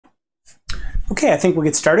Okay, I think we'll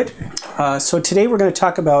get started. So today we're going to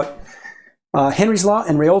talk about Henry's law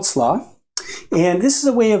and Raoult's law. And this is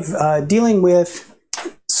a way of dealing with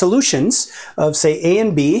solutions of, say, A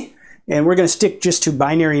and B. And we're going to stick just to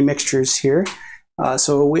binary mixtures here.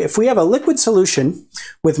 If we have a liquid solution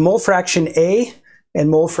with mole fraction A and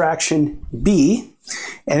mole fraction B,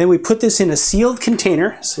 and then we put this in a sealed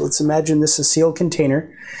container, so let's imagine this is a sealed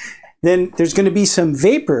container, then there's going to be some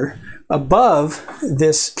vapor above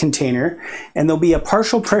this container, and there'll be a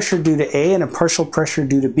partial pressure due to A and a partial pressure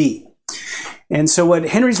due to B. And so what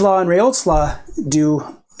Henry's law and Raoult's law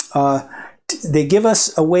do, they give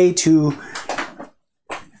us a way to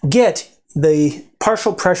get the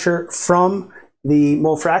partial pressure from the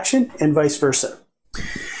mole fraction and vice versa.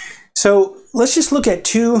 So let's just look at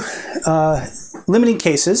two limiting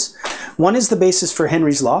cases. One is the basis for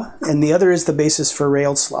Henry's law, and the other is the basis for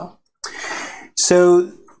Raoult's law.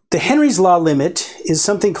 So the Henry's law limit is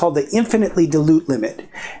something called the infinitely dilute limit.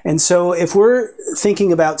 And so if we're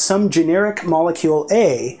thinking about some generic molecule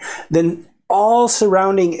A, then all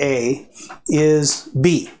surrounding A is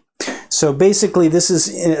B. So basically this is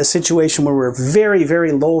in a situation where we're very,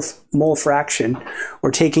 very low mole fraction.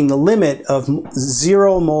 We're taking the limit of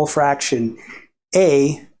 0 mole fraction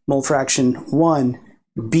A, mole fraction 1,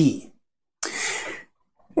 B.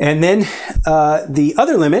 And then the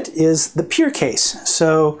other limit is the pure case.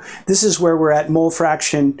 So this is where we're at mole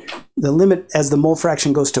fraction, the limit as the mole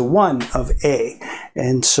fraction goes to 1 of A.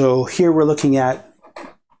 And so here we're looking at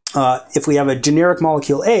if we have a generic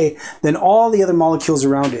molecule A, then all the other molecules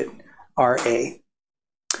around it are A.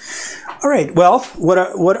 All right, well,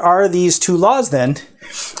 what are these two laws then?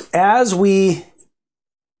 As we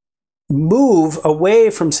move away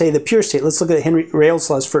from, say, the pure state, let's look at Raoult's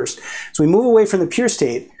laws first. So we move away from the pure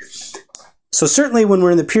state. So certainly when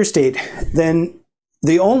we're in the pure state, then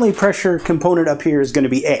the only pressure component up here is going to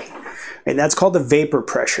be A. And that's called the vapor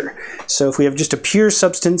pressure. So if we have just a pure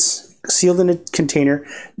substance sealed in a container,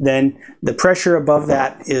 then the pressure above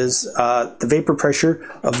that is the vapor pressure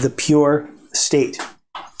of the pure state.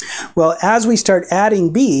 Well, as we start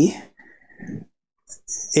adding B,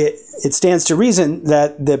 it stands to reason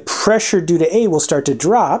that the pressure due to A will start to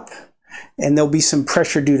drop, and there'll be some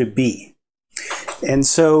pressure due to B. And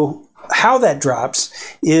so how that drops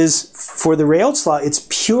is, for the Raoult's law, it's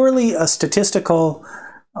purely a statistical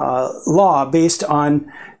law based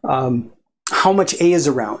on how much A is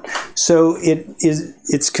around. So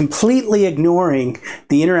it's completely ignoring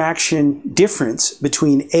the interaction difference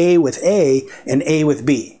between A with A and A with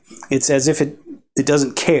B. It's as if it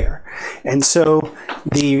doesn't care. And so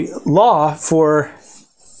the law for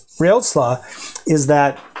Raoult's law is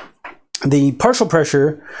that the partial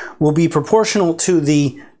pressure will be proportional to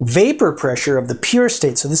the vapor pressure of the pure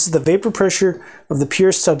state. So this is the vapor pressure of the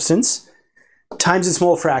pure substance times its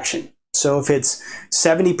mole fraction. So if it's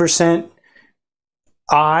 70%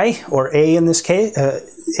 I, or A in this case,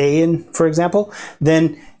 for example,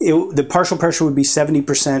 then the partial pressure would be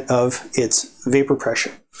 70% of its vapor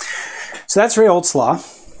pressure. So that's Raoult's law.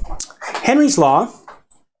 Henry's law,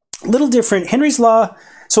 a little different. Henry's law,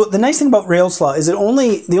 so the nice thing about Raoult's law is that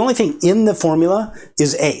the only thing in the formula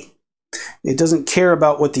is A. It doesn't care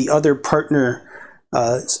about what the other partner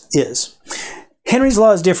is. Henry's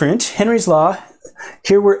law is different. Henry's law,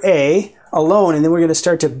 here we're A alone, and then we're going to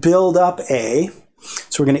start to build up A.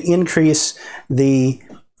 So we're going to increase the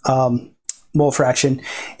mole fraction.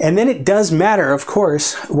 And then it does matter, of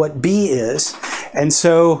course, what B is. And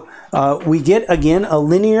so we get, again, a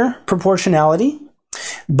linear proportionality,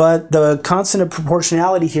 but the constant of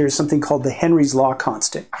proportionality here is something called the Henry's law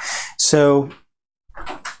constant. So,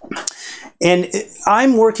 and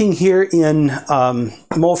I'm working here in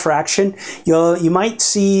mole fraction. You might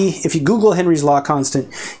see, if you Google Henry's law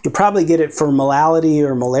constant, you'll probably get it for molality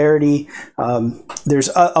or molarity. There's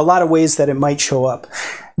a lot of ways that it might show up.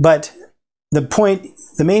 But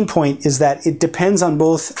the main point is that it depends on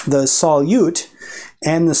both the solute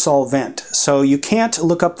and the solvent. So you can't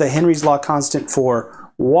look up the Henry's law constant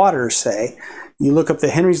for water, say. You look up the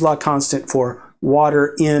Henry's law constant for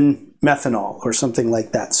water in methanol or something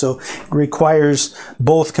like that. So it requires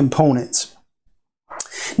both components.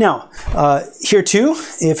 Now, here too,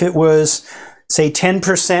 if it was, say,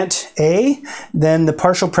 10% A, then the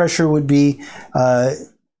partial pressure would be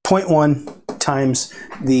 0.1 times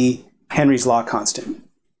the Henry's law constant.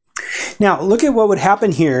 Now, look at what would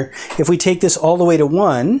happen here if we take this all the way to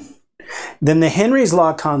 1. Then the Henry's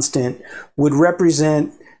law constant would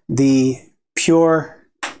represent the pure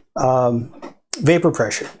vapor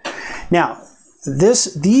pressure. Now,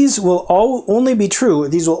 these will only be true,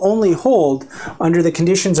 these will only hold under the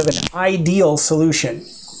conditions of an ideal solution.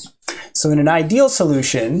 So in an ideal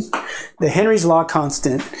solution, the Henry's law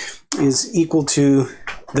constant is equal to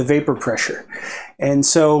the vapor pressure. And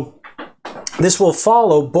so this will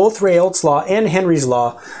follow both Raoult's law and Henry's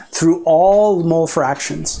law through all mole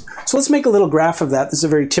fractions. So let's make a little graph of that. This is a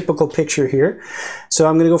very typical picture here. So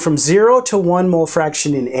I'm going to go from 0 to 1 mole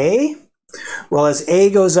fraction in A. Well, as A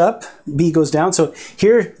goes up, B goes down. So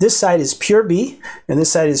here, this side is pure B, and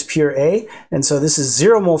this side is pure A. And so this is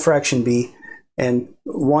 0 mole fraction B, and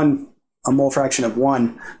a mole fraction of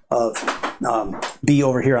 1 of B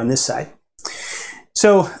over here on this side.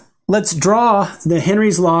 So let's draw the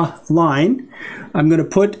Henry's law line. I'm going to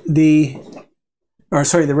put the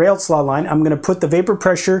Raoult's law line. I'm going to put the vapor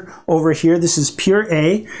pressure over here. This is pure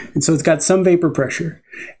A, and so it's got some vapor pressure.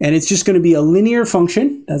 And it's just going to be a linear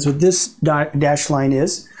function. That's what this dashed line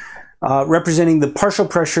is, representing the partial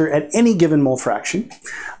pressure at any given mole fraction.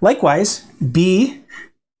 Likewise, B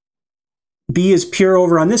is pure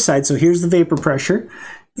over on this side, so here's the vapor pressure,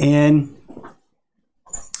 and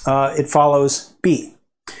it follows B.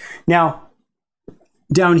 Now,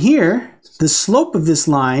 down here, the slope of this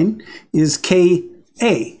line is Ka,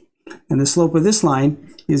 and the slope of this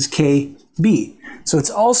line is Kb. So it's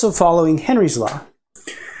also following Henry's law.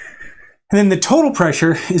 And then the total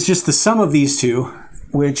pressure is just the sum of these two,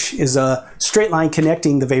 which is a straight line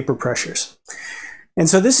connecting the vapor pressures. And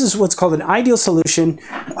so this is what's called an ideal solution.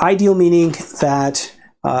 Ideal meaning that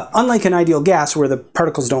unlike an ideal gas where the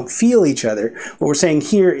particles don't feel each other, what we're saying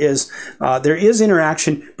here is there is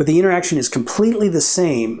interaction, but the interaction is completely the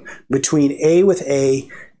same between A with A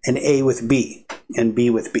and A with B and B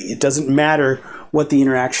with B. It doesn't matter what the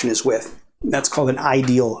interaction is with. That's called an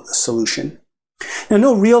ideal solution. Now,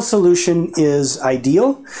 no real solution is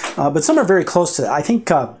ideal, but some are very close to that. I think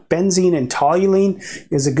benzene and toluene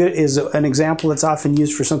is an example that's often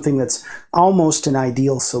used for something that's almost an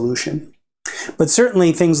ideal solution. But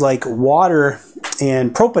certainly things like water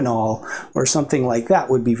and propanol or something like that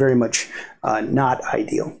would be very much not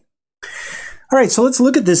ideal. All right, so let's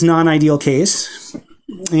look at this non-ideal case.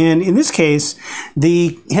 And in this case,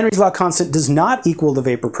 the Henry's law constant does not equal the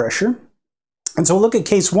vapor pressure. And so we'll look at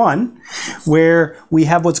case 1, where we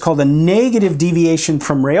have what's called a negative deviation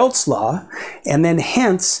from Raoult's law, and then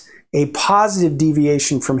hence a positive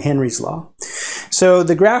deviation from Henry's law. So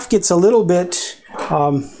the graph gets a little bit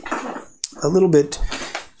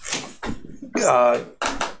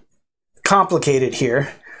complicated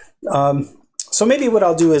here. So maybe what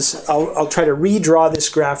I'll do is I'll try to redraw this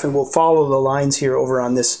graph, and we'll follow the lines here over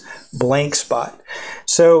on this blank spot.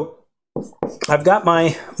 So I've got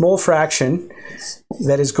my mole fraction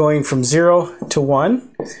that is going from 0 to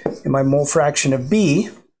 1, and my mole fraction of B,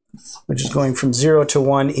 which is going from 0 to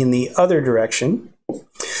 1 in the other direction.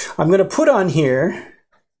 I'm going to put on here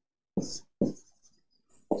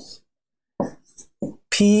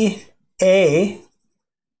PA,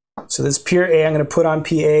 so this pure A, I'm going to put on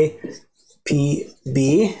PA,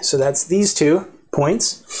 PB, so that's these 2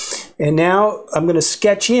 points. And now I'm going to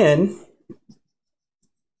sketch in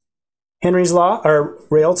Henry's law, or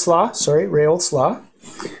Raoult's law,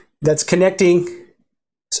 that's connecting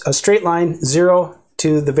a straight line 0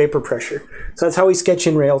 to the vapor pressure. So that's how we sketch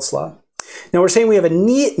in Raoult's law. Now we're saying we have a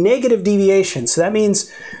negative deviation, so that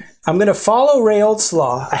means I'm going to follow Raoult's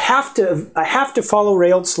law. I have to follow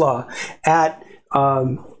Raoult's law at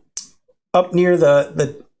up near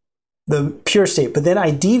the pure state, but then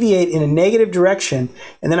I deviate in a negative direction,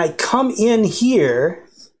 and then I come in here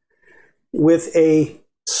with a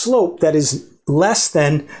slope that is less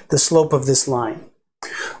than the slope of this line.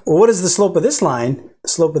 Well, what is the slope of this line? The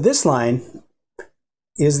slope of this line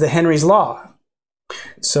is the Henry's law.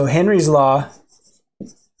 So Henry's law,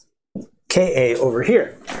 Ka over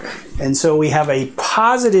here. And so we have a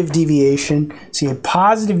positive deviation, see a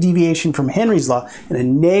positive deviation from Henry's law and a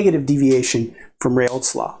negative deviation from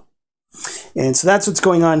Raoult's law. And so that's what's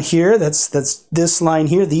going on here. That's this line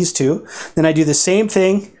here, these two. Then I do the same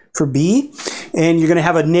thing for B, and you're going to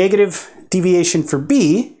have a negative deviation for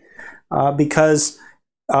B because,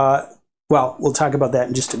 well, we'll talk about that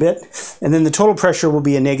in just a bit. And then the total pressure will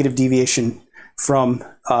be a negative deviation from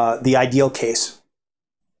the ideal case.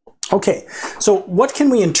 Okay, so what can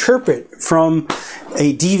we interpret from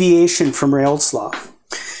a deviation from Raoult's law?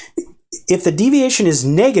 If the deviation is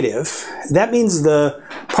negative, that means the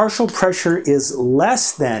partial pressure is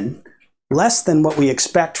less than what we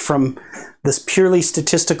expect from this purely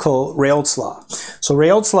statistical Raoult's law. So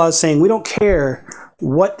Raoult's law is saying we don't care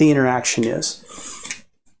what the interaction is.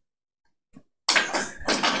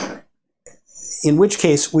 In which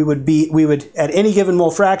case we would at any given mole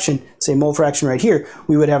fraction, say mole fraction right here,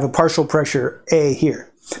 we would have a partial pressure A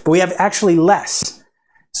here. But we have actually less.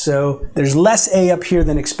 So there's less A up here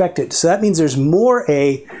than expected. So that means there's more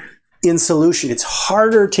A in solution. It's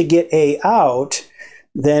harder to get A out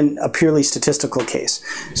than a purely statistical case.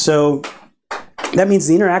 So that means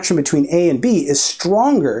the interaction between A and B is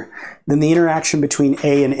stronger than the interaction between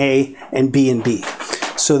A and B and B.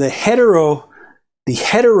 So the hetero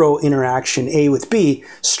interaction, A with B,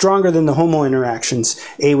 stronger than the homo interactions,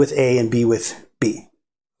 A with A and B with B.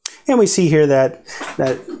 And we see here that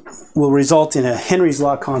will result in a Henry's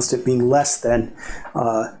law constant being less than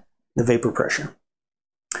the vapor pressure.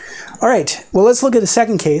 All right, well, let's look at the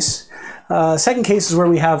second case. Second case is where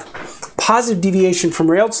we have positive deviation from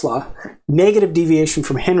Raoult's law, negative deviation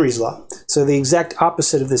from Henry's law. So the exact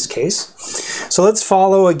opposite of this case. So let's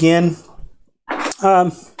follow again.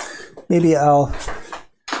 Maybe I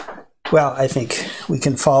think we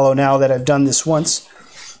can follow now that I've done this once.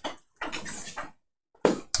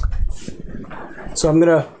 So I'm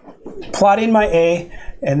going to plot in my A,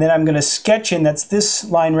 and then I'm going to sketch in, that's this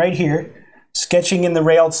line right here, sketching in the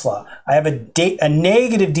Raoult's law. I have a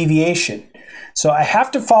negative deviation. So I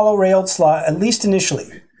have to follow Raoult's law, at least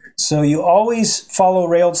initially. So you always follow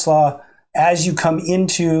Raoult's law as you come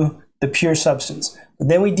into the pure substance. But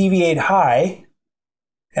then we deviate high,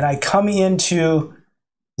 and I come into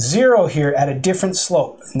 0 here at a different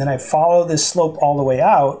slope. And then I follow this slope all the way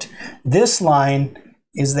out. This line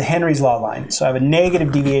is the Henry's law line. So I have a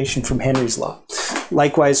negative deviation from Henry's law.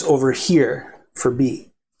 Likewise over here for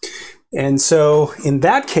B. And so in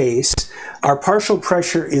that case, our partial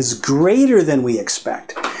pressure is greater than we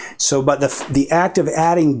expect. So, but the act of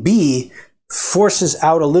adding B forces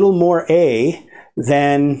out a little more A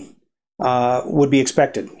than would be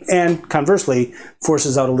expected. And conversely,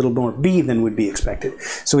 forces out a little more B than would be expected.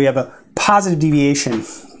 So we have a positive deviation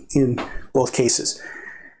in both cases.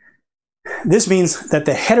 This means that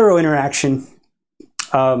the hetero interaction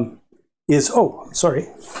is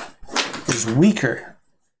weaker.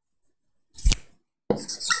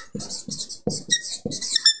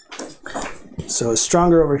 So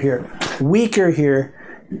stronger over here, weaker here.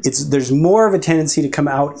 There's more of a tendency to come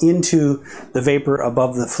out into the vapor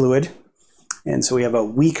above the fluid. And so we have a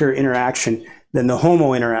weaker interaction than the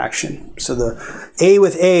homo interaction. So the A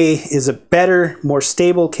with A is a better, more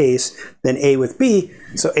stable case than A with B.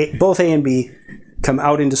 So both A and B come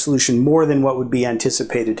out into solution more than what would be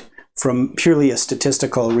anticipated from purely a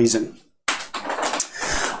statistical reason.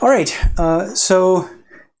 All right, so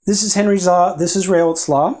this is Henry's law, this is Raoult's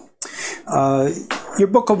law. Your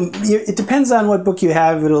book, it depends on what book you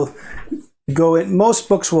have, it'll go in. Most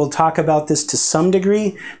books will talk about this to some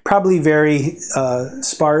degree, probably very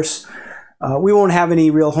sparse. We won't have any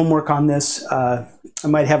real homework on this. I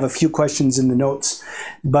might have a few questions in the notes,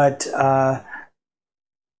 but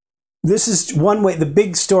this is one way. The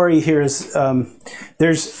big story here is I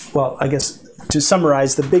guess to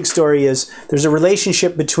summarize, the big story is there's a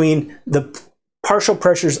relationship between the partial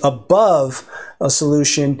pressures above a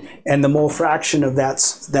solution and the mole fraction of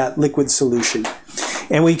that liquid solution.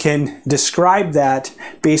 And we can describe that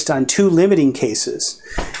based on two limiting cases.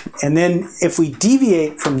 And then if we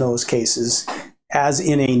deviate from those cases, as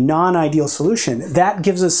in a non-ideal solution, that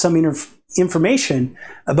gives us some information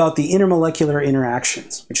about the intermolecular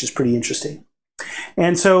interactions, which is pretty interesting.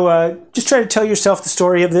 And so just try to tell yourself the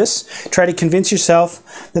story of this. Try to convince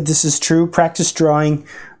yourself that this is true. Practice drawing.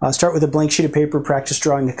 Start with a blank sheet of paper. Practice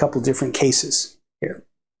drawing a couple different cases here.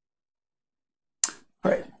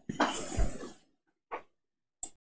 All right.